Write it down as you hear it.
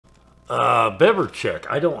Beverage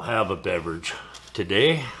check. I don't have a beverage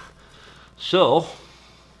today, so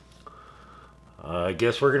I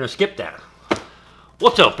guess we're gonna skip that.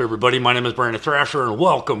 What's up, everybody? My name is Brandon Thrasher, and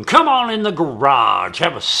welcome. Come on in the garage.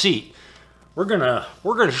 Have a seat. We're gonna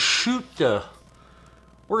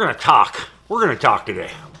talk. We're gonna talk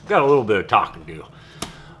today. Got a little bit of talking to do.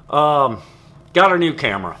 Got a new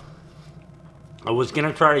camera. I was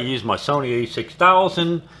gonna try to use my Sony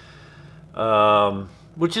a6000,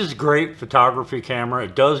 which is a great photography camera.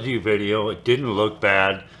 It does do video. It didn't look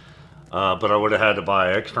bad, but I would have had to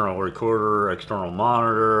buy an external recorder, external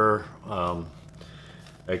monitor,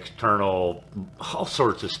 external all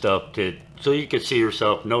sorts of stuff so you could see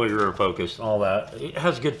yourself, know you're in focus, all that. It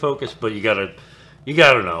has good focus, but you gotta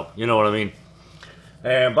know, you know what I mean?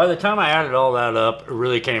 And by the time I added all that up, it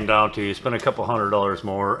really came down to spend a couple $100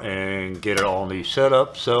 more and get it all new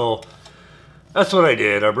setup. So that's what I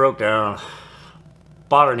did. I broke down,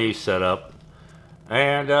 bought a new setup,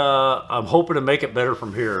 and I'm hoping to make it better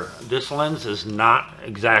from here. This lens is not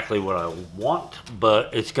exactly what I want,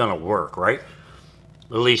 but it's gonna work, right?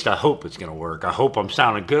 At least I hope it's gonna work. I hope I'm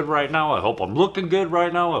sounding good right now. I hope I'm looking good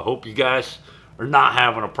right now. I hope you guys are not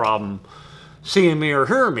having a problem seeing me or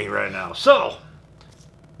hearing me right now. So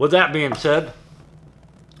with that being said,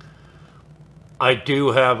 I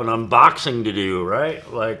do have an unboxing to do,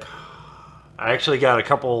 right? Like, I actually got a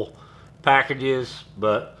couple packages,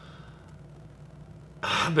 but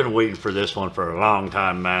I've been waiting for this one for a long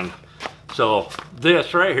time, man. So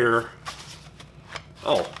this right here,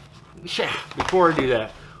 oh, before I do that,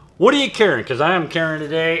 what are you carrying? Because I am carrying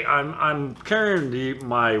today, I'm carrying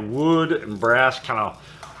my wood and brass, kind of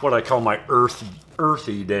what I call my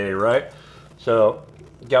earthy day, right? So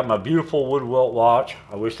got my beautiful wood welt watch.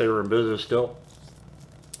 I wish they were in business still.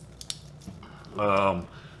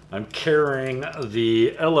 I'm carrying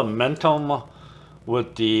the Elementum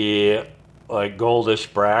with the like goldish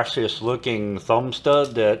brassiest looking thumb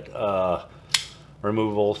stud, that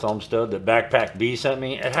removable thumb stud that Backpack B sent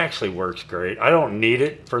me. It actually works great. I don't need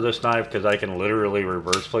it for this knife because I can literally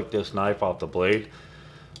reverse flick this knife off the blade,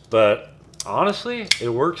 but honestly it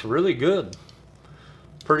works really good.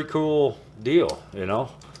 Pretty cool deal, you know.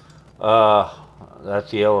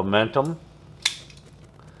 That's the Elementum.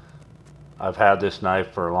 I've had this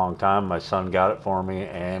knife for a long time. My son got it for me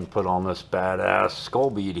and put on this badass skull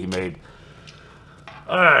bead he made.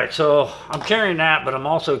 Alright, so I'm carrying that, but I'm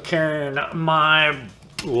also carrying my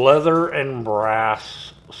leather and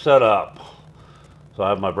brass setup. So I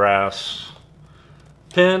have my brass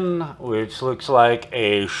pin, which looks like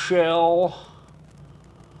a shell.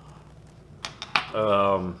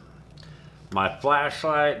 My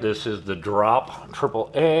flashlight, this is the Drop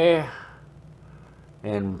AAA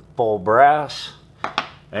in full brass,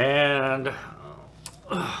 and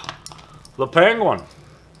the Penguin,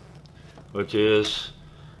 which is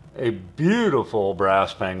a beautiful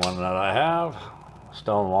brass Penguin that I have.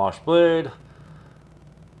 Stone wash blade.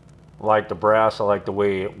 I like the brass. I like the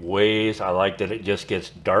way it weighs. I like that it just gets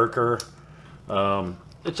darker.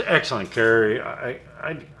 It's an excellent carry.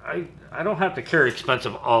 I don't have to carry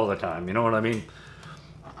expensive all the time, you know what I mean?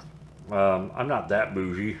 I'm not that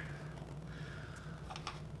bougie.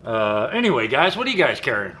 Anyway, guys, what are you guys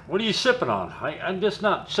carrying? What are you sipping on? I'm just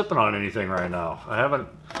not sipping on anything right now. I haven't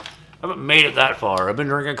made it that far. I've been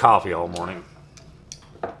drinking coffee all morning,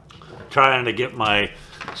 trying to get my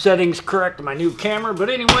settings correct in my new camera. But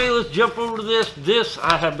anyway, let's jump over to this. This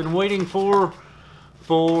I have been waiting for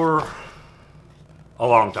a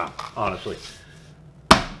long time, honestly.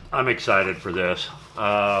 I'm excited for this.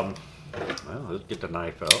 Well, let's get the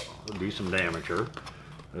knife out. We'll do some damage here.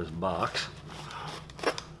 This box.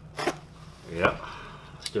 Yep,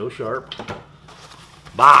 still sharp.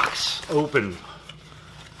 Box open.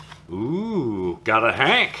 Ooh, got a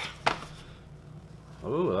Hank.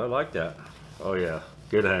 Ooh, I like that. Oh yeah,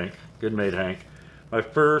 good Hank. Good made Hank. My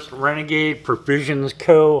first Renegade Provisions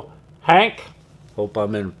Co. Hank. Hope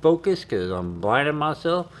I'm in focus because I'm blinding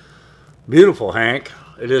myself. Beautiful Hank.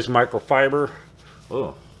 It is microfiber.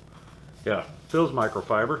 Oh, yeah, feels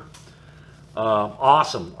microfiber.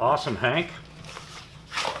 Awesome Hank.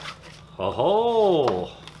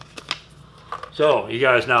 Oh, so you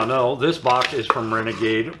guys now know this box is from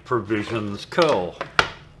Renegade Provisions Co.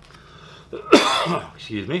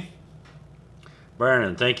 Excuse me.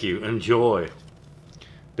 Brandon, thank you. Enjoy.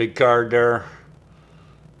 Big card there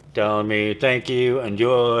telling me thank you,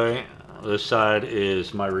 enjoy. This side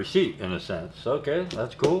is my receipt in a sense. Okay,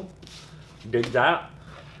 that's cool. Dig that.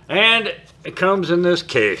 And it comes in this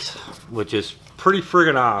case, which is pretty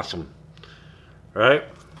friggin' awesome. Right?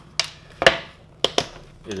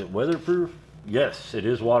 Is it weatherproof? Yes, it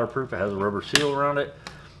is waterproof. It has a rubber seal around it.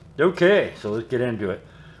 Okay, so let's get into it.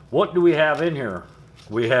 What do we have in here?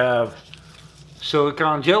 We have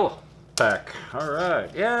silicone gel pack. All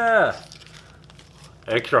right, yeah.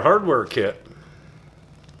 Extra hardware kit.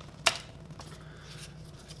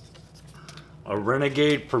 A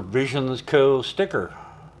Renegade Provisions Co. sticker.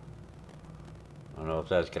 I don't know if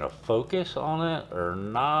that's going to focus on it or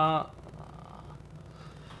not.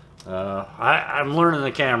 I'm learning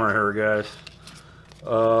the camera here, guys.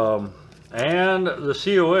 And the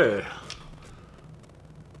COA,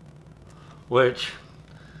 which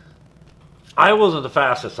I wasn't the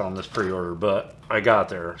fastest on this pre-order, but I got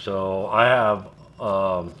there. So I have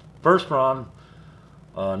first run,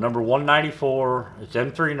 number 194. It's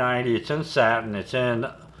M390. It's in satin. It's in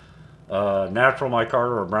natural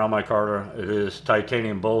micarta or brown micarta. It is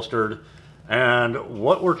titanium bolstered. And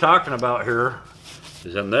what we're talking about here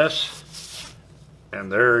is in this, and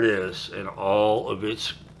there it is in all of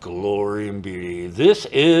its glory and beauty. This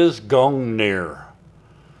is Gungnir.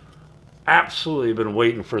 Absolutely been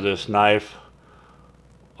waiting for this knife.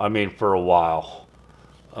 I mean, for a while.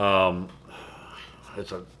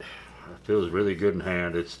 It feels really good in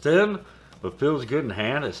hand. It's thin, but feels good in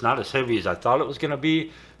hand. It's not as heavy as I thought it was going to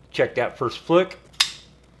be. Check that first flick.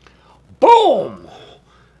 Boom!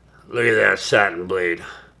 Look at that satin blade.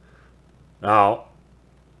 Now,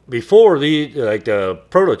 before the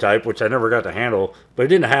prototype, which I never got to handle, but it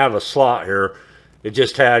didn't have a slot here. It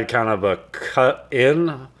just had kind of a cut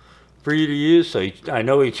in for you to use. So I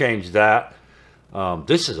know he changed that.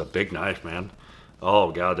 This is a big knife, man.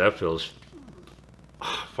 Oh God, that feels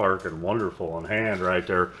farkin' wonderful in hand right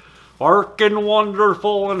there. Farkin'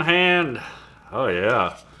 wonderful in hand. Oh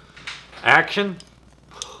yeah. Action.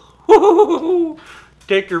 Woo-hoo-hoo-hoo.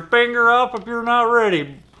 Take your finger off if you're not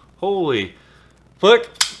ready. Holy. Flick.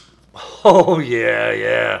 Oh yeah,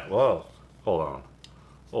 yeah. Whoa. Hold on.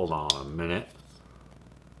 Hold on a minute.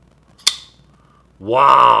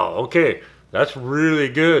 Wow. Okay. That's really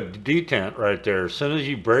good detent right there. As soon as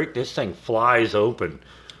you break, this thing flies open.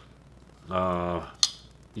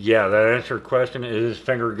 Yeah, that answered your question. It is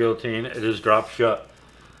finger guillotine. It is drop shut.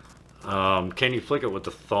 Can you flick it with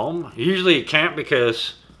the thumb? Usually you can't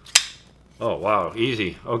because... Oh, wow.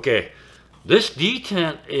 Easy. Okay. This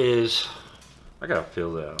detent is... I gotta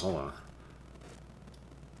feel that. Hold on.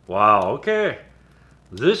 Wow. Okay.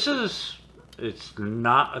 This is... It's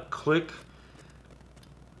not a click.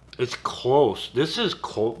 It's close. This is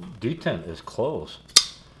close. Detent is close.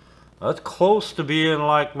 That's close to being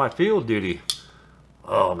like my field duty.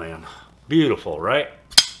 Oh, man. Beautiful, right?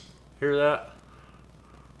 Hear that?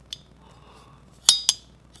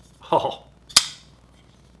 Oh.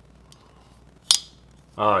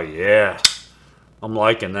 Oh, yeah. I'm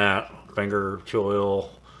liking that. Finger choil.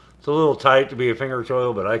 It's a little tight to be a finger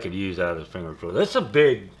choil, but I could use that as finger choil. That's a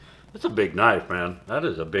big knife, man. That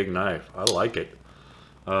is a big knife. I like it.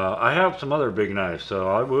 I have some other big knives, so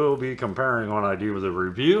I will be comparing when I do the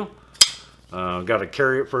review. Got to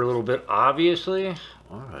carry it for a little bit, obviously.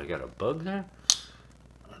 Oh, I got a bug there.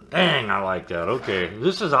 Dang, I like that. Okay,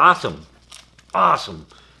 this is awesome. Awesome.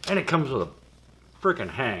 And it comes with a freaking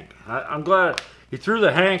hank. I'm glad he threw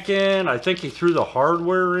the hank in. I think he threw the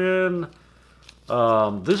hardware in.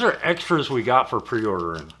 These are extras we got for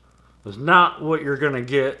pre-ordering. It's not what you're going to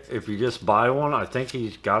get if you just buy one. I think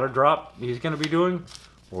he's got a drop he's going to be doing.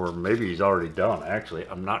 Or maybe he's already done, actually.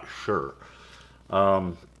 I'm not sure.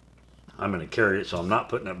 I'm going to carry it, so I'm not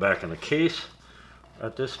putting it back in the case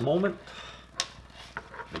at this moment.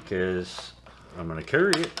 Because I'm going to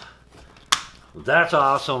carry it. That's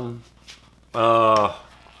awesome. The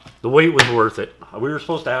wait was worth it. We were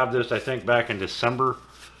supposed to have this, I think, back in December.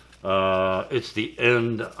 It's the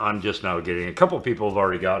end. I'm just now getting it. A couple of people have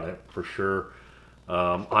already gotten it for sure.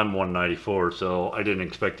 I'm 194, so I didn't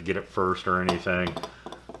expect to get it first or anything.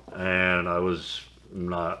 And I was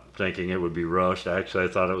not thinking it would be rushed. Actually, I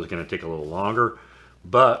thought it was going to take a little longer.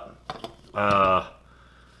 But,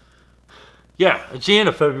 yeah, it's the end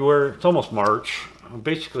of February. It's almost March. I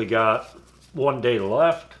basically got 1 day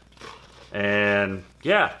left. And,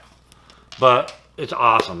 yeah. But it's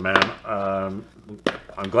awesome, man. I'm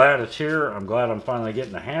glad it's here. I'm glad I'm finally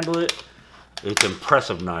getting to handle it. It's an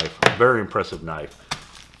impressive knife. Very impressive knife.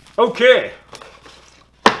 Okay.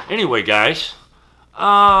 Anyway, guys.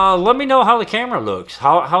 Let me know how the camera looks.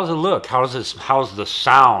 How's it look? How's the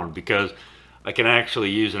sound? Because I can actually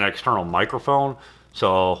use an external microphone.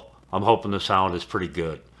 So I'm hoping the sound is pretty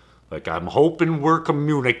good. Like, I'm hoping we're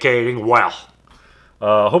communicating well.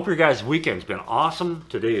 Hope your guys' weekend's been awesome.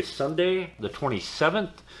 Today is Sunday, the 27th.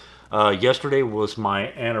 Yesterday was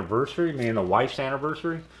my anniversary, me and the wife's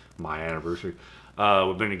anniversary. My anniversary.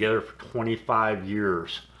 We've been together for 25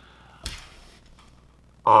 years.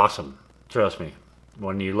 awesome. Trust me.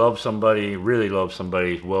 When you love somebody, really love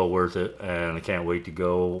somebody, it's well worth it. And I can't wait to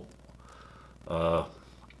go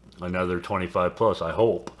another 25 plus, I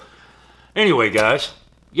hope. Anyway, guys,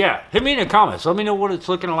 yeah, hit me in the comments. Let me know what it's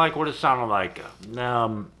looking like, what it's sounding like.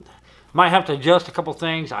 Might have to adjust a couple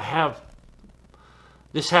things.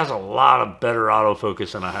 This has a lot of better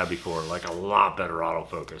autofocus than I had before, like a lot better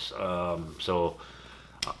autofocus.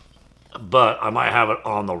 But I might have it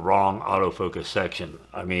on the wrong autofocus section.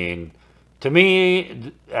 I mean, to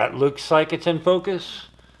me, that looks like it's in focus.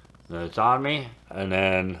 Then it's on me, and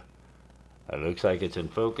then it looks like it's in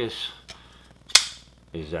focus.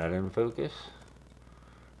 Is that in focus?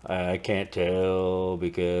 I can't tell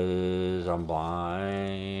because I'm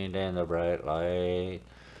blind and the bright light.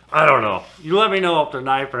 I don't know. You let me know if the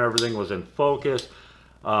knife and everything was in focus.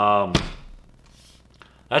 That's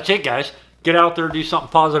it, guys. Get out there, do something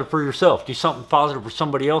positive for yourself. Do something positive for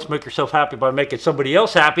somebody else. Make yourself happy by making somebody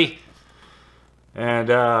else happy.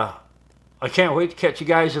 And I can't wait to catch you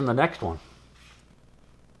guys in the next one.